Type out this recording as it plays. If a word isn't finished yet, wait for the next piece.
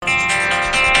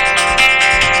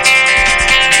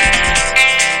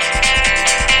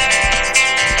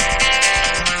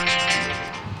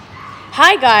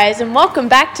Hi guys, and welcome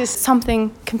back to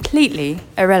something completely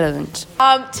irrelevant.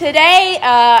 Today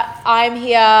I'm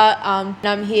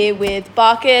here with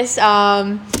Barkus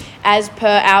as per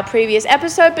our previous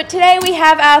episode, but today we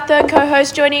have our third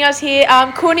co-host joining us here,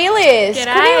 Cornelius.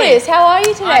 G'day. Cornelius, how are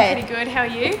you today? I'm pretty good. How are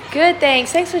you? Good,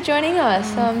 thanks. Thanks for joining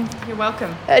us. You're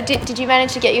welcome. Did you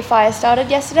manage to get your fire started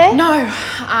yesterday? No,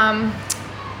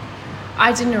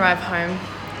 I didn't arrive home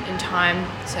in time,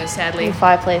 so sadly. Your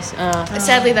fireplace.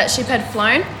 Sadly, that ship had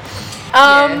flown.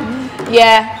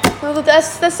 Yeah. Well,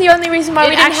 that's the only reason why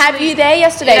we didn't have you there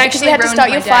yesterday, because you had to start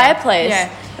your fireplace. Yeah.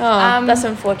 Oh, that's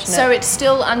unfortunate. So it's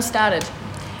still unstarted.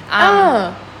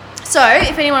 So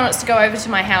if anyone wants to go over to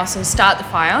my house and start the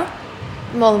fire,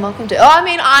 more than welcome to.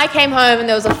 I came home and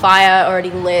there was a fire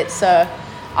already lit, so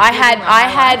I had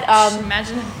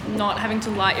imagine not having to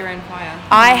light your own fire.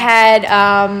 I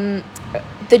had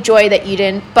the joy that you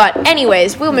didn't, but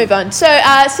anyways, we'll move on. So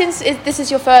since this is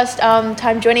your first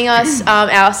time joining us,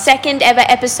 our second ever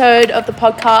episode of the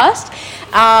podcast,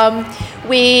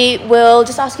 we will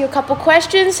just ask you a couple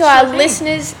questions so our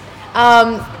listeners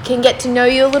can get to know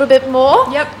you a little bit more.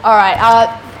 Yep. All right.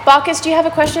 Barkus, do you have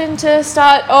a question to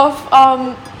start off,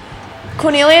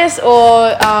 Cornelius,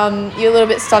 or you're a little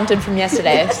bit stunted from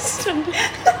yesterday?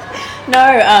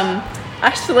 No,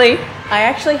 actually, I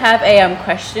actually have a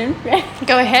question.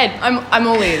 Go ahead. I'm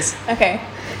all ears. Okay.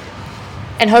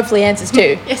 And hopefully answers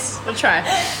too. Yes, we'll try.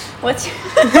 What's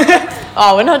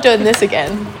Oh, we're not doing this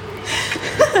again.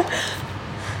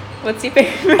 What's your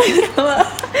favorite color?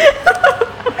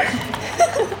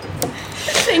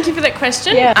 Thank you for that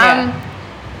question. Yeah.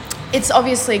 It's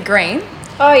obviously green.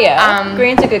 Oh yeah.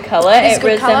 Green's a good color. It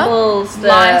resembles the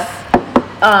life.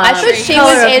 I thought she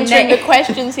was answering the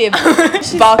questions here,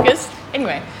 Barkus.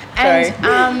 Anyway,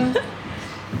 and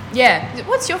yeah,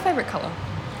 what's your favorite color?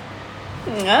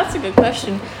 That's a good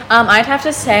question. I'd have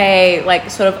to say like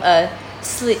sort of a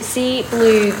sea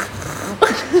blue.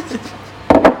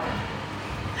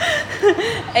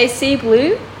 A sea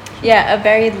blue? Yeah, a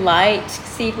very light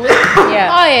sea blue.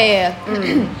 Yeah. Oh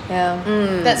yeah.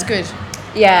 That's good.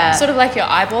 Yeah. Sort of like your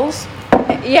eyeballs.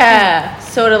 Yeah,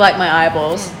 sort of like my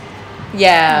eyeballs.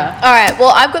 Yeah. All right.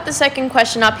 Well, I've got the second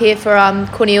question up here for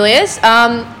Cornelius.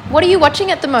 What are you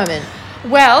watching at the moment?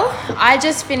 Well, I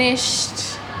just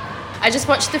watched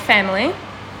The Family.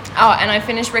 Oh, and I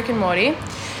finished Rick and Morty,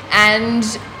 and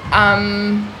All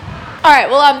right.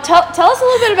 Well, tell us a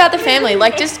little bit about The Family.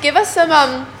 Like, just give us some.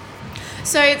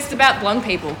 So it's about blonde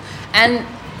people, and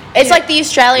it's like the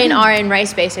Australian Aryan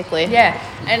race, basically. Yeah,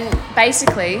 and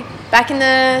basically back in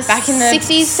the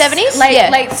 60s, 70s,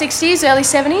 late 60s, early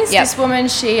 70s. Yep. This woman,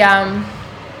 she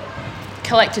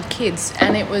collected kids,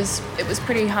 and it was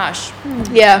pretty harsh.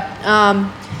 Yeah.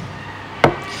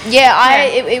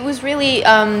 It was really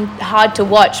hard to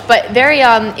watch, but very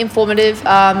informative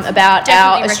about Definitely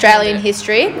our Australian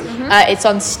history. It's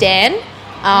on Stan.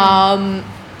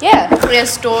 Yeah. We're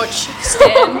staunch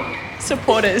Stan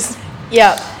supporters.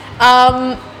 Yeah.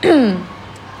 All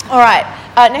right.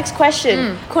 Next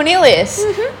question. Cornelius,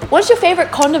 what's your favorite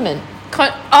condiment?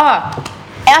 I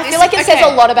feel like it says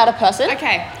a lot about a person.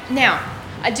 Okay. Now,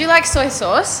 I do like soy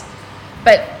sauce,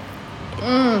 but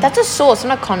that's a sauce,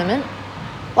 not a condiment.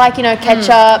 Like,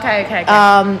 ketchup,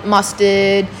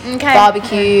 mustard,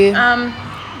 barbecue.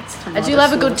 I do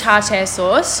love a good tartare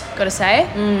sauce, gotta say.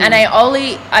 And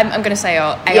aioli, I'm gonna say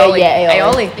aioli. Yeah,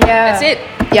 aioli. Yeah. That's it.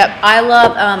 Yep. I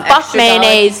love extra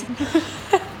mayonnaise.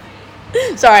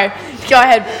 Sorry. Go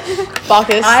ahead,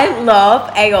 Barkus. I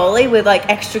love aioli with like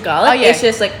extra garlic. Oh, yeah. It's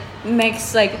just like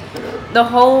makes like the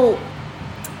whole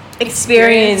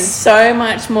experience so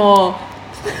much more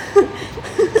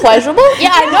pleasurable.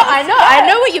 Yeah, I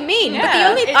know what you mean.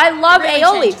 Yeah. But I love really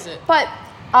aioli. changes it. But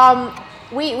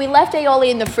we left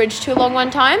aioli in the fridge too long one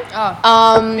time.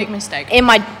 Big mistake.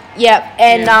 I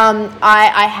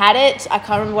had it. I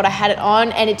can't remember what I had it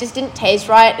on, and it just didn't taste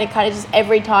right. It kind of just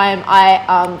every time I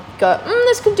go,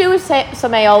 this could do with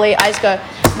some aioli, I just go,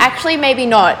 actually maybe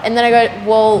not, and then I go,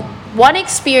 well, one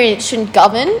experience shouldn't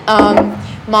govern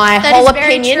my whole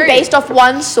opinion based off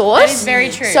one sauce. That is very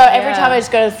true. So every time I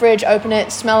just go to the fridge, open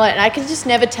it, smell it, and I can just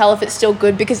never tell if it's still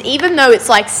good, because even though it's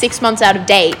like 6 months out of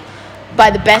date by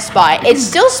the Best Buy, it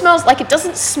still smells like it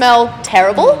doesn't smell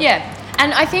terrible. Yeah.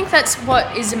 And I think that's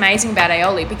what is amazing about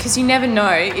aioli, because you never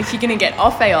know if you're going to get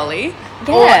off aioli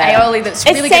or aioli that's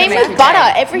really going to make It's same with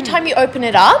butter. Every time you open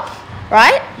it up,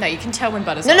 right? No, you can tell when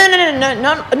butter's No,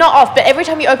 not off. But every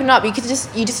time you open it up, you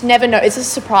just never know. It's a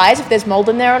surprise if there's mold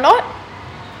in there or not.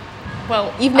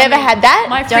 Well, You've never had that?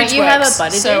 My Don't fridge you have works, a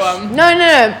butter so, dish?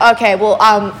 No. Okay, well,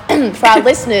 for our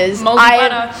listeners, Moldy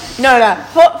butter. No.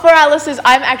 For our listeners,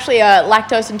 I'm actually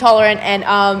lactose intolerant and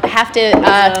have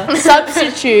to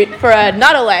substitute for a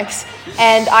Nuttalex.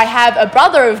 And I have a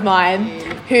brother of mine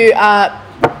who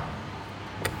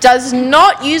does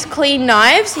not use clean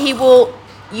knives. He will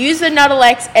use the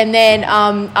Nuttalex and then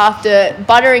after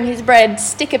buttering his bread,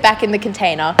 stick it back in the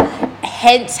container.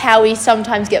 Hence how we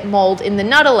sometimes get mold in the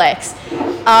Nuttalex.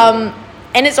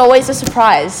 And it's always a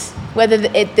surprise whether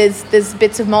there's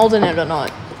bits of mold in it or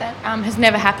not. That has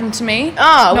never happened to me.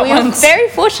 Oh, Not we are once. very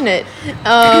fortunate.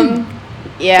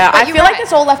 Yeah, I you're feel like right.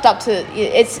 it's all left up to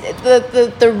it's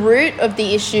the root of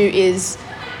the issue is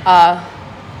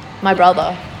my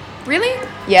brother. Really?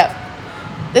 Yep.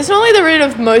 It's normally the root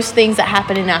of most things that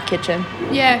happen in our kitchen.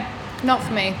 Yeah, not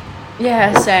for me.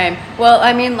 Yeah, same. Well,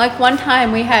 I mean, like one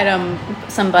time we had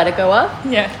some butter go up,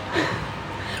 Yeah.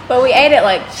 but we ate it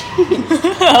like cheese.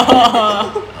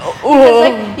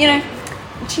 Like, you know,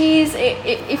 cheese.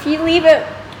 If you leave it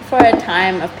for a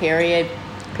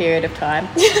period of time,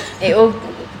 it will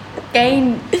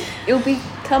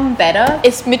become better.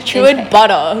 It's matured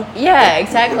butter. Yeah,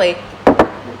 exactly.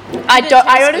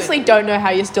 I honestly don't know how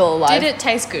you're still alive. Did it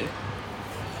taste good?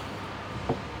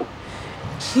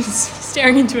 She's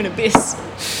staring into an abyss.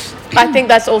 I think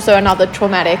that's also another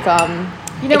traumatic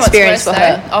You know experience what's for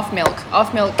worse, her. though?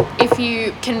 Off milk. If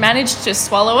you can manage to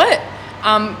swallow it,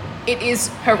 it is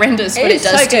horrendous what it is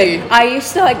does so to good. you. I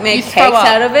used to like make You throw cakes up.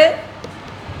 out of it.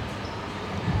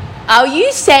 Are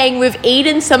you saying we've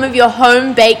eaten some of your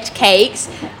home-baked cakes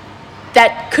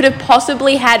that could have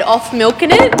possibly had off milk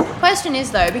in it? Question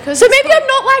is though, because So it's maybe cooked- I'm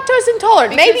not lactose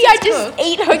intolerant. Because Maybe I it's just cooked.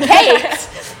 eat her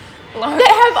cakes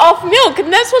that have off milk,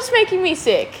 and that's what's making me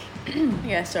sick.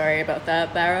 Yeah, sorry about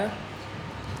that, Barra.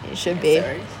 It should be.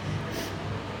 Sorry.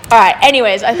 All right.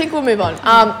 Anyways, I think we'll move on.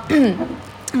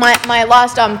 My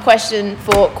last question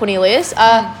for Cornelius.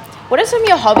 What are some of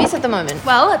your hobbies at the moment?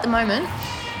 Well, at the moment,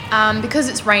 because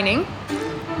it's raining,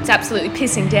 it's absolutely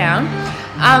pissing down.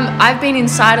 I've been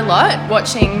inside a lot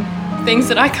watching things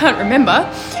that I can't remember,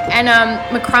 and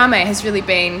macrame has really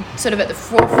been sort of at the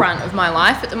forefront of my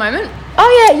life at the moment.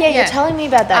 Oh yeah. Yeah. You're telling me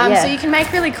about that. Yeah. So you can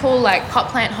make really cool like pot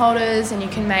plant holders, and you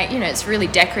can make, it's really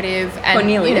decorative. And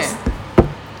Cornelius.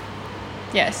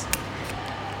 Yes,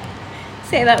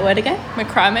 Say that word again.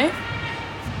 macrame.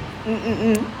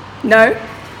 No.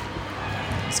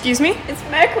 Excuse me. It's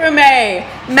macrame.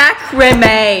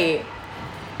 Macrame.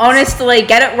 Honestly,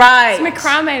 get it right. It's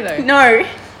macrame though. No.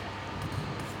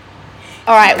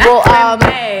 All right. Well,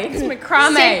 Macrame. It's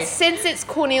macrame. since it's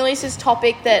Cornelius's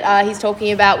topic that he's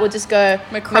talking about, we'll just go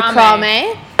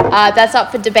Macrame. That's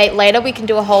up for debate later. We can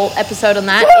do a whole episode on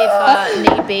that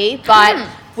if need be. But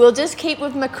we'll just keep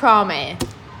with macrame.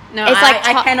 No, It's like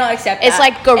I cannot accept it's that.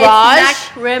 like garage. It's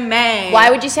macrame. Why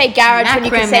would you say garage when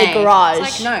you can say Macrame. garage?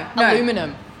 It's like No.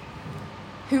 aluminum.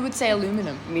 Who would say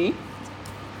aluminum? Me?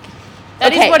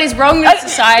 That is Okay. what is wrong with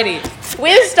society.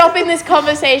 We're stopping this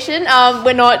conversation.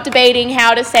 We're not debating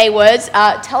how to say words.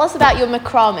 Tell us about your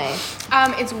macrame.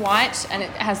 It's white and it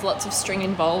has lots of string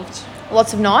involved.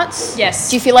 Lots of knots? Yes.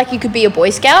 Do you feel like you could be a Boy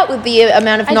Scout with the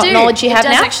amount of I do. knowledge you have It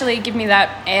does now? actually give me that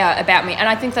air about me, and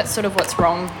I think that's sort of what's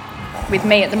wrong with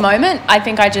me at the moment. I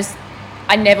think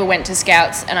I never went to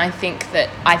Scouts, and I think that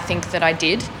I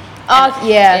did. Oh, And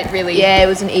yeah. It really. Yeah, it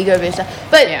was an ego booster.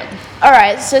 But, Yeah. all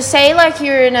right, so say like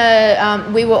you're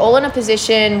in we were all in a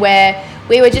position where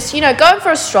we were just, going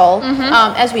for a stroll,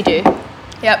 as we do.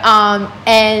 Yep.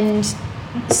 And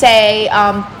say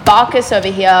Barkus over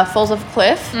here falls off a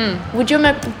cliff. Would your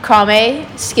macrame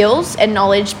skills and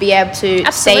knowledge be able to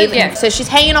Absolutely, save him? yeah. So she's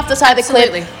hanging off the side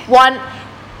Absolutely. of the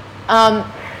cliff.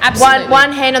 Absolutely.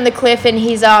 One hand on the cliff, and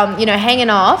he's hanging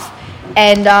off.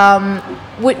 And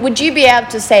would you be able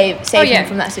to save him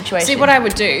from that situation? See, what I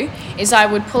would do is I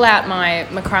would pull out my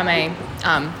macrame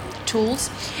tools,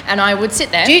 and I would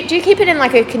sit there. Do you keep it in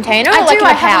like a container or I like do. in a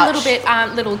I have pouch? a little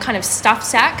bit, little kind of stuff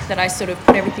sack that I sort of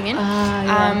put everything in.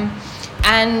 Yeah.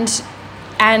 And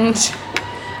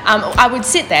I would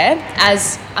sit there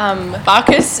as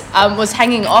Barkus was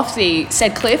hanging off the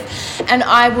said cliff, and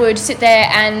I would sit there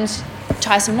and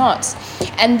tie some knots,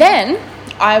 and then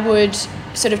I would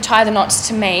sort of tie the knots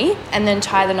to me, and then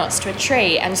tie the knots to a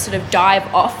tree, and sort of dive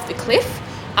off the cliff,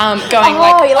 going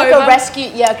you're like over. a rescue.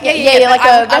 Yeah, like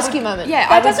I a would- rescue moment. Yeah,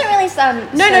 That doesn't really sound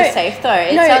so safe though.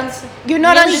 It sounds you're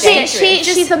not really understanding.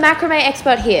 dangerous. She's the macrame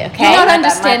expert here. Okay. You're not My bad, my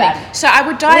understanding. bad. So I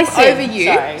would dive Listen, over you.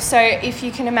 sorry. So if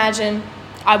you can imagine,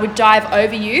 I would dive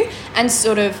over you, and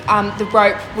sort of the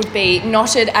rope would be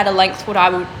knotted at a length where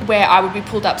I would be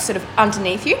pulled up sort of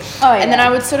underneath you. Oh, And then yeah.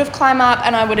 I would sort of climb up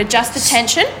and I would adjust the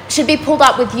tension. Should be pulled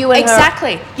up with you and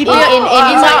Exactly. her. You'd In his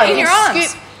arms. in your He'd arms.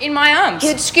 scoop- In my arms.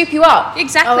 He'd scoop you up.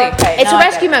 Exactly. Oh, okay. It's No, a I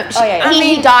rescue get it. moment. Oh, yeah, yeah.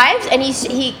 He dives and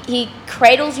he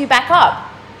cradles you back up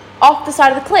off the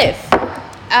side of the cliff.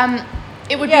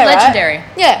 It would Yeah, be right. legendary.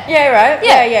 Yeah. Yeah, right.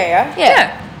 Yeah.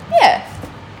 Yeah. Yeah.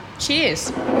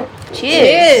 Cheers.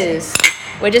 Cheers.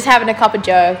 We're just having a cup of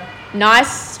Joe. Nice,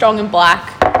 strong and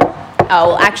black. Oh,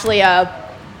 well, actually,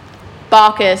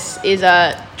 Barkus is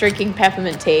drinking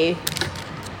peppermint tea.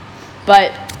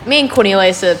 But me and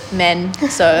Cornelius are men,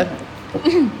 so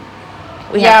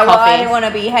we have Well, coffee. I didn't want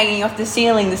to be hanging off the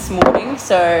ceiling this morning,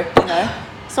 so, you know.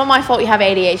 It's not my fault you have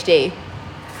ADHD.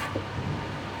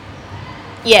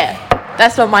 Yeah,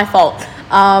 that's not my fault.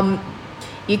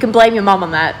 You can blame your mum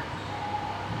on that.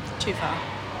 Too far.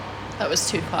 That was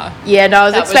too far. Yeah, no, I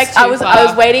was That I was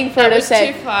was waiting for her That to was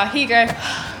say. too far. Here you go.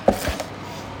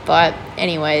 But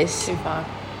anyways, Too far.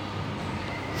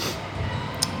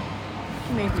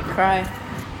 You made me cry.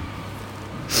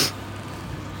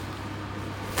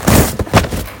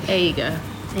 there you go.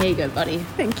 There you go, buddy.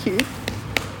 Thank you.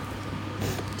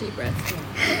 Deep breath.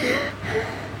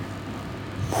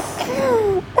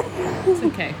 It's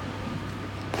okay.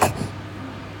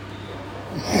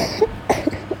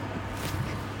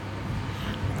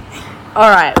 All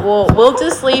right. Well, we'll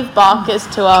just leave Barkus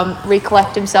to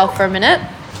recollect himself for a minute.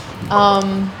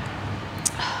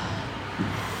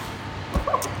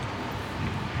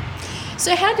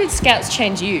 So how did Scouts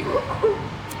change you?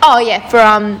 Oh yeah.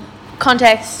 For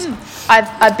context,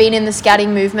 I've been in the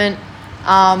scouting movement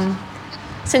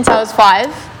since I was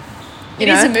 5. It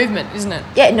is a movement, isn't it?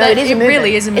 Yeah, no, it is a movement. It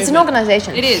really is a movement. It's an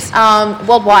organization. It is.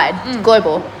 Worldwide,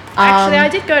 global. Actually, I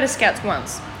did go to Scouts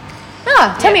once.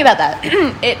 Tell me about that.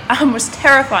 It was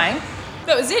terrifying.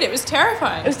 That was it. It was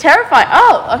terrifying. It was terrifying.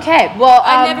 Oh, okay. Well,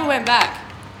 I never went back.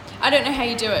 I don't know how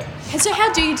you do it. And so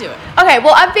how do you do it? Okay,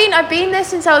 well, I've been there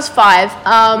since I was 5.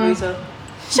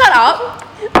 Shut up.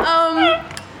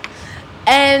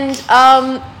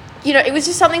 It was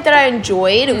just something that I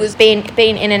enjoyed. It was being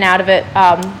in and out of it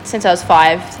since I was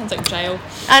 5. Sounds like jail.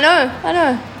 I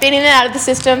know. Been in and out of the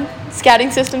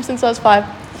scouting system since I was 5.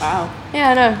 Wow. Yeah,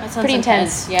 I know. That sounds Pretty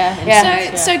intense.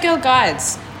 Yeah. So girl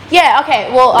guides. Yeah.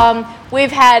 Okay. Well,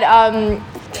 we've had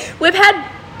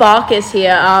Barkus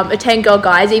here attend Girl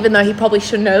Guides, even though he probably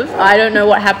shouldn't have. I don't know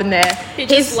what happened there. He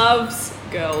just loves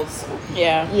girls.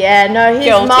 Yeah. Yeah, no,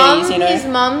 Girl titties, you know. his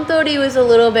mum thought he was a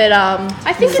little bit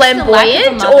I think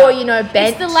flamboyant it's the lack of a mother. or bent.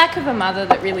 It's the lack of a mother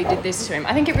that really did this to him.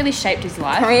 I think it really shaped his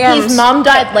life. His mum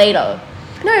died later.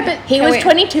 No, but He was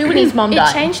 22 when his mum it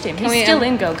died. changed him. He's we, still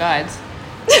in Girl Guides.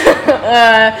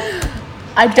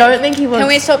 I don't think he was. Can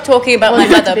we stop talking about my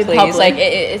Wasn't meant to mother, be please? public. Like,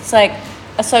 it's like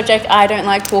a subject I don't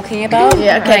like talking about.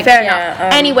 Yeah, okay, Like, fair yeah,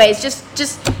 enough. Anyways, just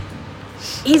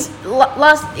his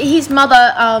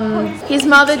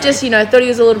mother just thought he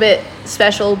was a little bit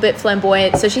special, a bit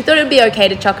flamboyant, so she thought it'd be okay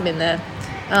to chuck him in there.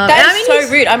 That is he's-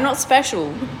 so rude. I'm not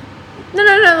special.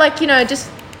 No, just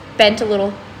bent a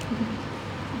little.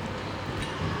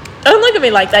 Don't look at me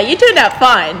like that. You turned out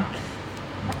fine.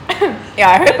 Yeah,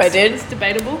 I hope I did. It's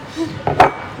debatable.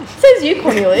 Says you,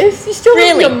 Cornelius. You still live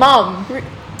Really? with your mum.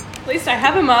 At least I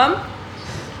have a mum.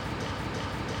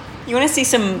 You want to see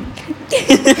some?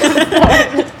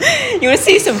 You want to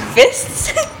see some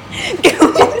fists?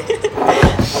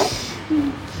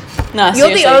 No, You're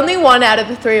seriously. the only one out of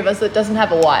the 3 of us that doesn't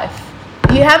have a wife.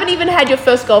 You haven't even had your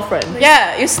first girlfriend.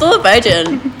 Yeah, you're still a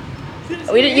virgin.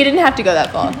 You didn't have to go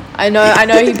that far. I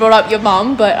know he brought up your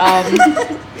mum, but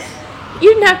you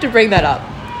didn't have to bring that up.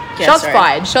 Yeah, Shots sorry.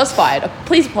 fired. Shots fired.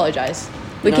 Please apologize.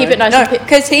 We keep it nice No, and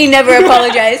because he never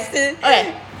apologized.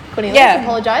 Okay. Cornelius, Yeah.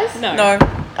 apologize? No,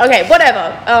 Okay,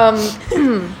 whatever.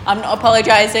 I'm not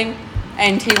apologizing,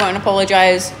 and he won't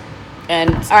apologize. And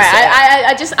All right,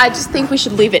 I just think we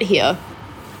should leave it here.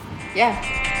 yeah.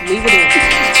 Leave it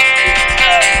in.